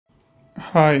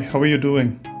Hi, how are you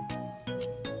doing?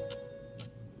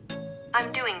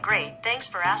 I'm doing great, thanks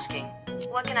for asking.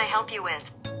 What can I help you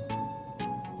with?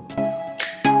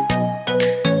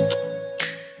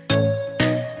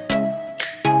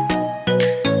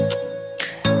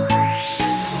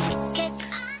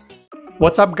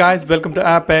 What's up guys, welcome to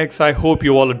Apex. I hope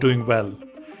you all are doing well.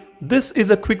 This is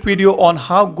a quick video on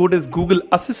how good is Google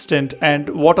Assistant and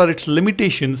what are its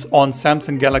limitations on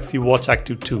Samsung Galaxy Watch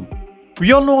Active 2.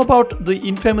 We all know about the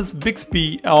infamous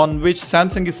Bixby on which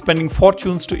Samsung is spending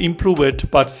fortunes to improve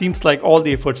it, but seems like all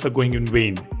the efforts are going in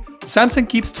vain. Samsung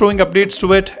keeps throwing updates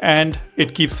to it and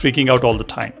it keeps freaking out all the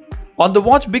time. On the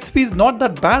watch, Bixby is not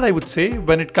that bad, I would say,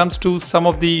 when it comes to some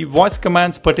of the voice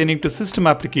commands pertaining to system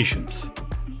applications.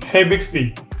 Hey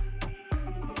Bixby,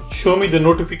 show me the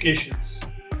notifications.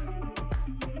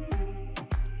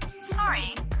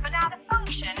 Sorry, for now the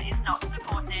function is not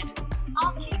supported.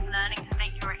 I'll keep learning to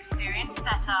make your experience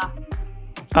better.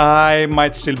 I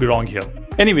might still be wrong here.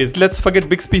 Anyways, let's forget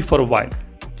Bixby for a while.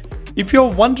 If you're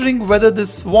wondering whether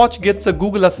this watch gets a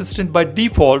Google Assistant by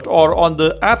default or on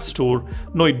the App Store,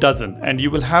 no it doesn't, and you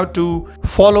will have to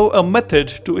follow a method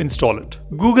to install it.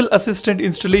 Google Assistant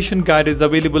installation guide is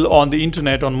available on the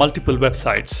internet on multiple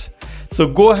websites. So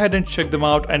go ahead and check them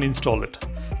out and install it.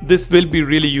 This will be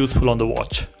really useful on the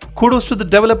watch. Kudos to the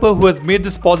developer who has made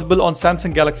this possible on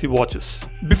Samsung Galaxy watches.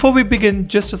 Before we begin,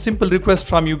 just a simple request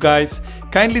from you guys.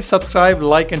 Kindly subscribe,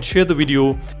 like and share the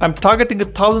video. I'm targeting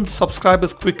 1,000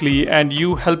 subscribers quickly and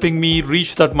you helping me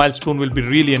reach that milestone will be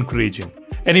really encouraging.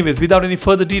 Anyways, without any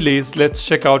further delays, let's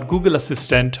check out Google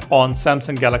Assistant on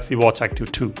Samsung Galaxy Watch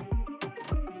Active 2.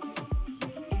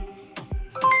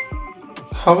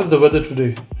 How is the weather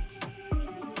today?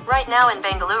 Right now in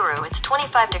Bengaluru, it's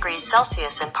 25 degrees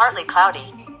Celsius and partly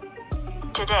cloudy.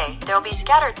 Today, there will be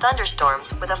scattered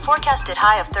thunderstorms with a forecasted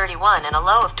high of 31 and a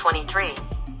low of 23.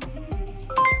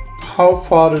 How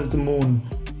far is the moon?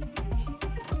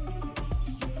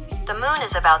 The moon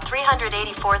is about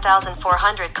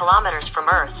 384,400 kilometers from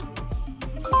Earth.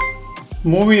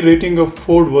 Movie rating of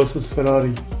Ford versus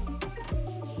Ferrari.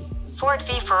 Ford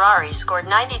v Ferrari scored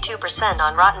 92%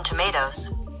 on Rotten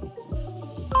Tomatoes.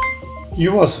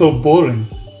 You are so boring.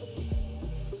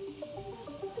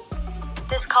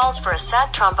 This calls for a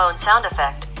sad trombone sound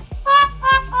effect.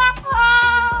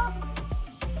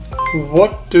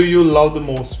 What do you love the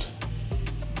most?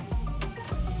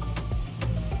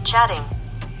 Chatting.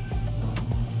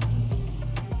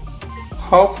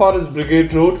 How far is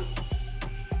Brigade Road?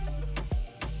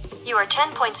 You are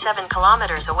 10.7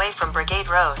 kilometers away from Brigade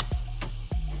Road.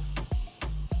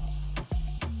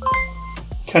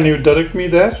 Can you direct me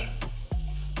there?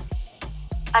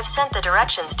 I've sent the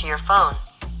directions to your phone.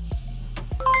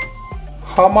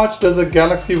 How much does a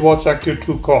Galaxy Watch Active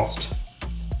 2 cost?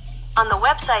 On the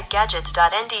website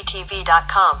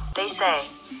gadgets.ndtv.com, they say,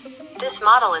 this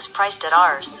model is priced at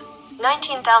Rs.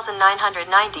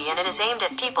 19,990 and it is aimed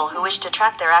at people who wish to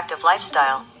track their active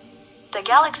lifestyle. The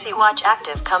Galaxy Watch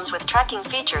Active comes with tracking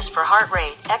features for heart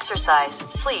rate, exercise,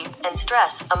 sleep, and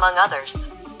stress, among others.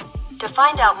 To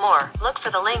find out more, look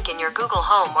for the link in your Google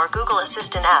Home or Google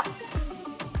Assistant app.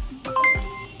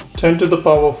 10 to the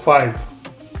power 5.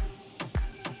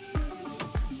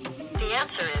 The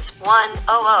answer is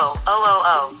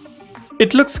 100,000.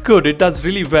 It looks good, it does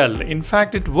really well. In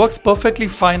fact, it works perfectly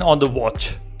fine on the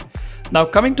watch. Now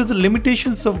coming to the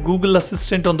limitations of Google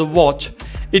Assistant on the watch,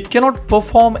 it cannot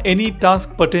perform any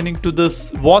task pertaining to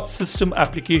this watch system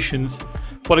applications.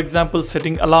 For example,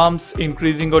 setting alarms,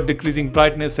 increasing or decreasing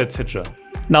brightness, etc.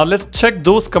 Now let's check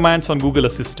those commands on Google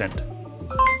Assistant.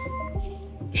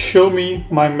 Show me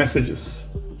my messages.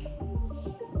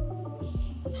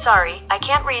 Sorry, I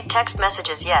can't read text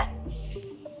messages yet.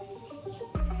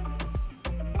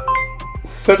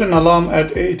 Set an alarm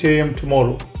at 8 AM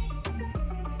tomorrow.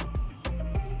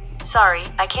 Sorry,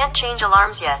 I can't change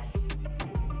alarms yet.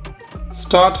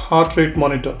 Start heart rate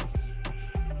monitor.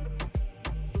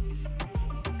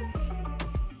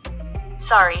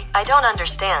 Sorry, I don't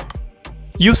understand.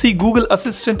 You see, Google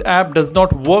Assistant app does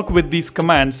not work with these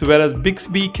commands, whereas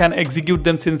Bixby can execute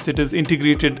them since it is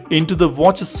integrated into the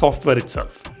watch's software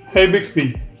itself. Hey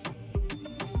Bixby,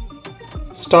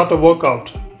 start a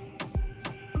workout.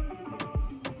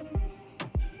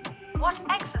 What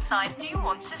exercise do you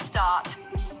want to start?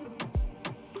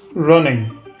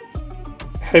 Running.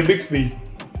 Hey Bixby,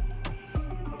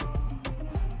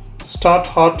 start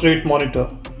heart rate monitor.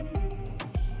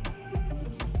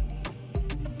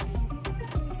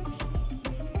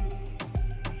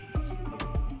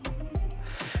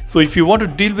 So if you want to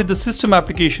deal with the system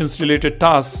applications related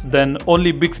tasks, then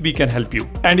only Bixby can help you.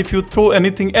 And if you throw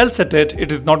anything else at it,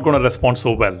 it is not going to respond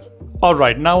so well.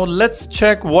 Alright, now let's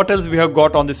check what else we have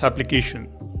got on this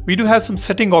application. We do have some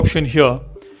setting option here.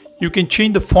 You can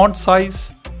change the font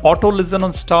size, auto listen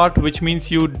on start, which means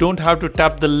you don't have to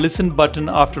tap the listen button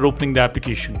after opening the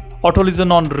application. Auto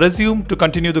listen on resume to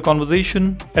continue the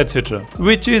conversation, etc.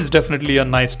 Which is definitely a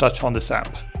nice touch on this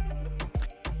app.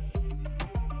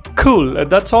 Cool,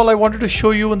 that's all I wanted to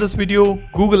show you in this video.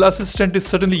 Google Assistant is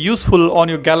certainly useful on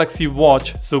your Galaxy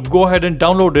Watch, so go ahead and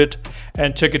download it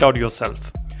and check it out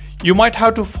yourself. You might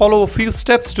have to follow a few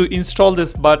steps to install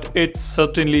this, but it's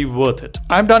certainly worth it.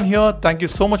 I'm done here. Thank you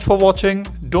so much for watching.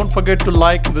 Don't forget to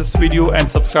like this video and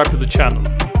subscribe to the channel.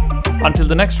 Until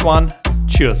the next one,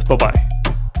 cheers, bye-bye.